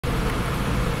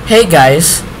Hey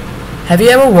guys, have you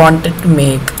ever wanted to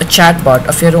make a chatbot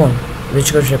of your own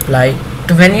which could reply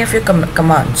to many of your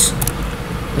commands?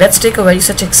 Let's take a very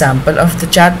such example of the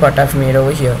chatbot I've made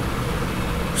over here.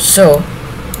 So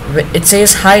it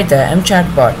says hi there, I'm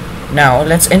chatbot. Now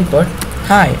let's input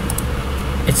hi.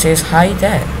 It says hi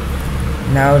there.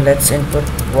 Now let's input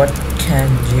what can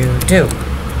you do.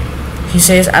 He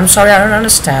says I'm sorry, I don't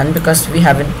understand because we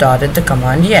haven't started the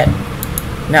command yet.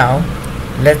 Now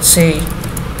let's say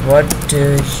what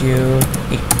do you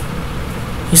eat?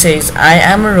 He says I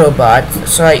am a robot,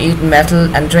 so I eat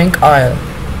metal and drink oil.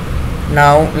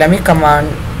 Now let me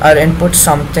command or input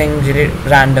something really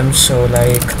random, so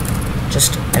like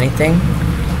just anything.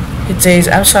 It says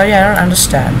I'm sorry, I don't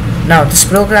understand. Now this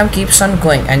program keeps on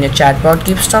going and your chatbot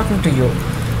keeps talking to you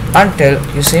until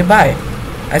you say bye.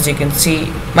 As you can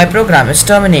see, my program is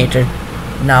terminated.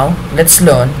 Now let's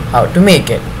learn how to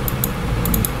make it.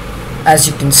 As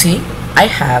you can see, I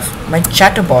have my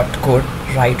Chatbot code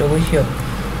right over here.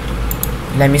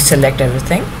 Let me select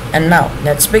everything and now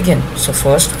let's begin. So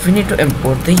first we need to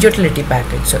import the utility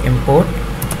package. So import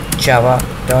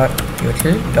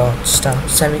java.util.star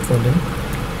semicolon.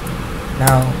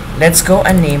 Now let's go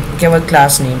and give a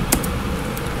class name.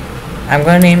 I'm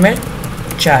gonna name it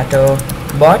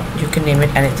Chatbot. You can name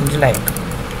it anything you like.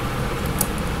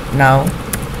 Now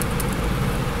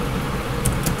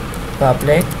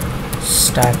public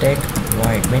static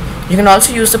void main. You can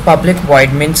also use the public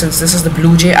void main since this is the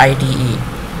BlueJ IDE.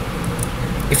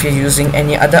 If you're using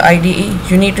any other IDE,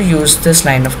 you need to use this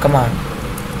line of command.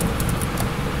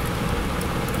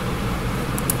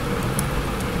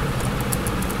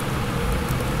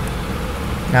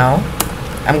 Now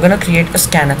I'm gonna create a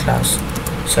scanner class.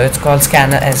 So it's called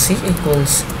scanner SC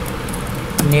equals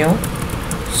new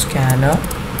scanner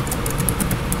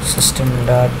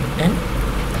system.in,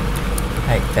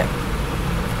 like that.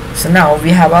 So now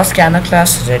we have our scanner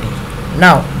class ready.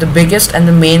 Now the biggest and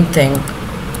the main thing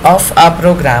of our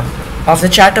program of the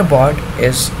chatbot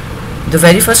is the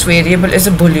very first variable is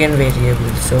a Boolean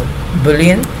variable. So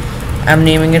Boolean, I'm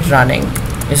naming it running,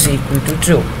 is equal to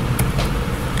true.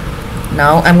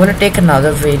 Now I'm going to take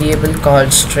another variable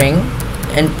called string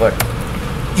input.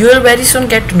 You will very soon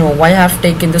get to know why I have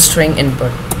taken the string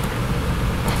input.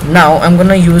 Now I'm going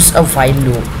to use a while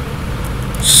loop.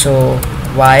 So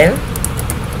while,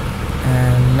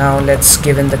 and now let's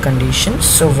give in the conditions.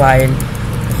 So while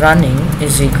running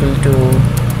is equal to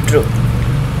true.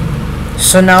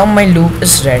 So now my loop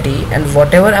is ready and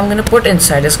whatever I'm going to put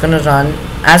inside is going to run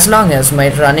as long as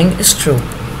my running is true.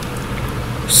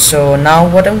 So now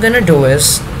what I'm going to do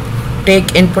is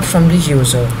take input from the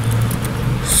user.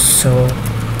 So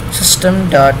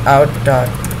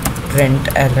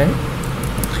system.out.println.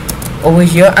 Over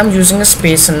here I'm using a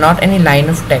space and not any line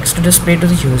of text to display to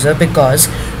the user, because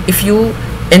if you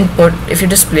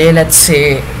display, let's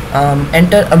say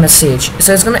enter a message,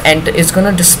 so it's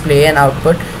gonna display an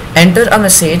output, enter a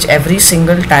message every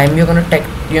single time you're gonna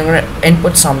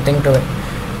input something to it,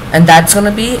 and that's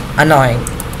gonna be annoying.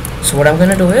 So what I'm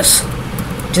gonna do is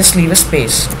just leave a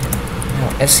space.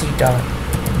 Now sc dot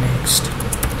next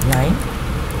line.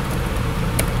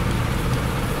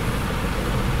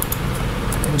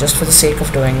 Just for the sake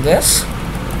of doing this,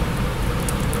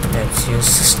 let's use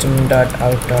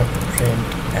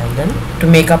system.out.println to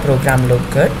make our program look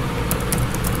good.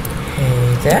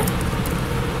 Hey there,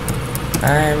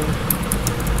 I'm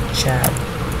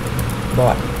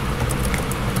chatbot.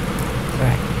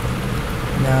 Right,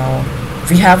 now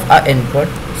we have our input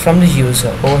from the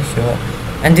user over here,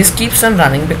 and this keeps on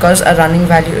running because our running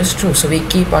value is true, so we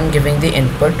keep on giving the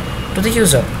input to the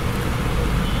user.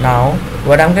 Now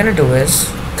what I'm gonna do is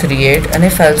create an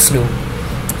if-else loop.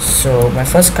 So my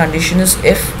first condition is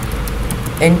if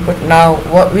input. Now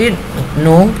what we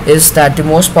know is that the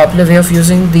most popular way of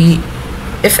using the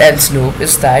if-else loop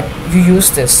is that you use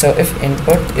this. So if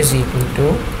input is equal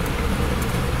to,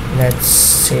 let's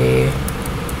say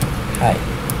hi,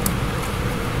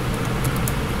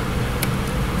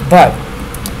 but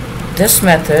this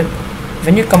method,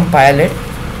 when you compile it,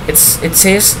 it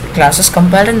says class is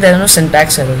compiled and there are no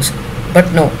syntax errors.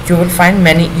 But no, you will find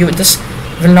this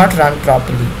will not run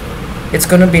properly. It's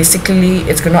gonna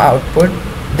output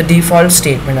the default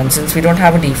statement, and since we don't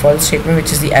have a default statement,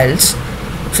 which is the else,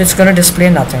 so it's gonna display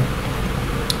nothing.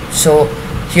 So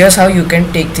here's how you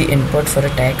can take the input for a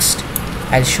text.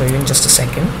 I'll show you in just a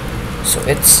second. So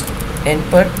it's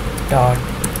input dot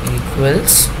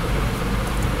equals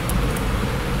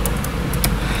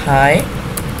hi.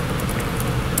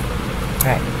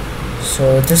 Right,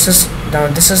 so this is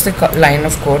the line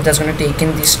of code that's going to take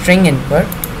in the string input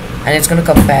and it's going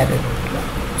to compare it.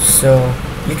 So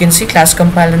You can see class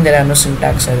compile and there are no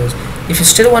syntax errors. If you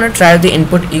still want to try the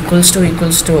input equals to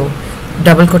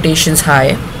double quotations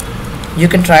high, you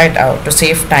can try it out to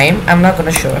save time. I'm not going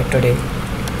to show it today.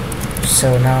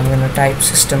 So now I'm going to type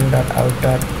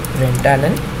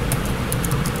system.out.println.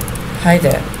 Hi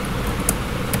there.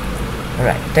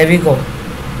 Alright, there we go.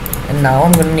 And now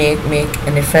I'm going to make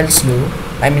an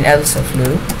else if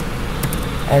loop.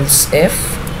 Else if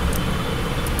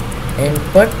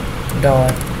input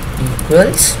dot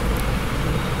equals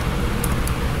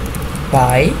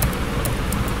by,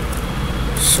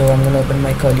 so I'm going to open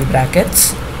my curly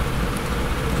brackets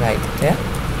right there,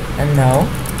 and now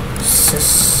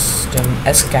system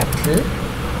as capital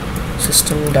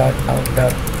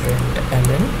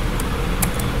system.out.println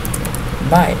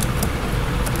by.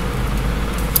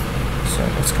 So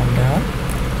let's come down,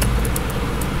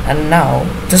 and now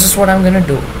this is what I'm gonna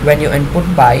do. When you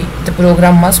input by, the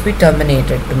program must be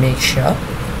terminated. To make sure,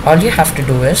 all you have to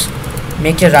do is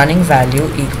make your running value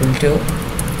equal to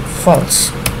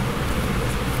false.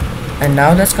 And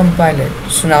now let's compile it.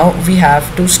 So now we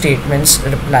have two statements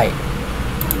replied.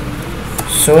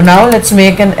 So now let's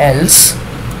make an else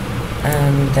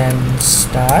and then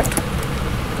start.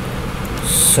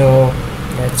 So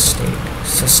let's state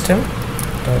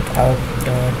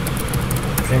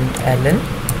system.out.println.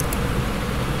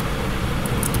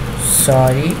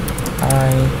 Sorry,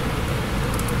 I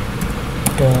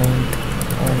don't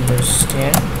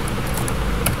understand.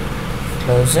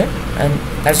 Close it, and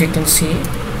as you can see,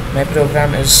 my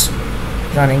program is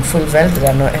running full well.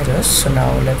 There are no errors. So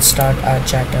now let's start our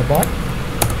Chatbot.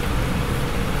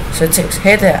 So it says,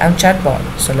 hey there, I'm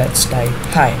Chatbot. So let's type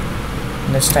hi.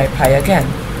 Let's type hi again.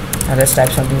 Now let's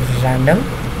type something random.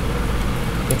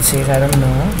 It says I don't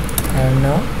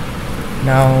know.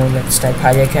 Now let's type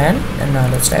hi again, and now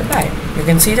let's type hi. You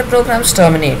can see the program is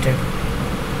terminated.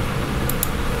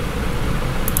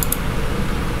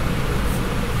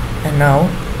 And now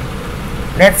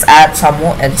let's add some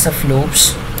more else if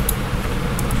loops.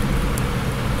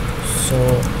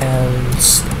 So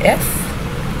else if,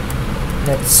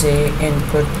 let's say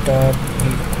input dot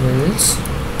equals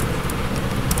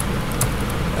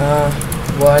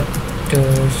what do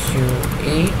you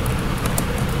eat,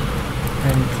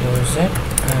 and close it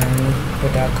and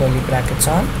put our curly brackets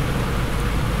on.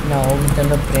 Now we're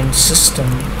gonna print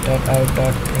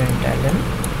system.out.println.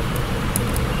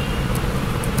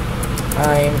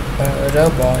 I'm a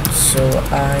robot, so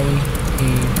I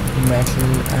eat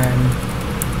metal and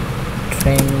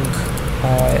drink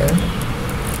oil.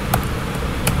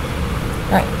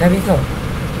 Right, there we go.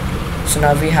 So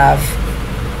now we have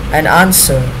an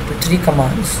answer to 3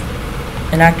 commands,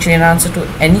 and actually an answer to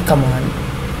any command,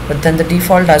 but then the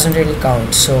default doesn't really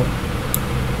count. So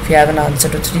if you have an answer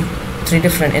to three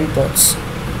different inputs,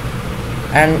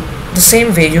 and the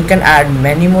same way you can add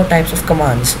many more types of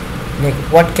commands. Like,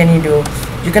 what can you do?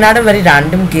 You can add a very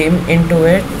random game into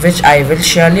it, which I will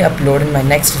surely upload in my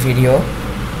next video.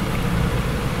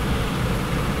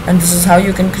 And this is how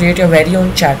you can create your very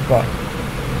own chatbot.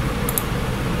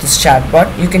 This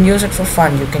chatbot, you can use it for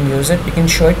fun. You can use it, you can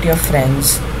show it to your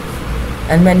friends,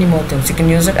 and many more things. You can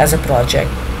use it as a project,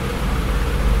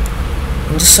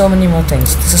 and just so many more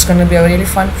things. This is going to be a really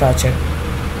fun project.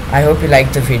 I hope you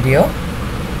liked the video.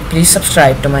 Please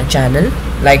subscribe to my channel,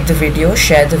 like the video,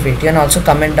 share the video, and also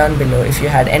comment down below if you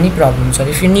had any problems or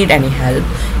if you need any help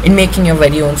in making your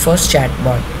very own first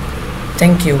chatbot.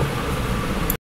 Thank you.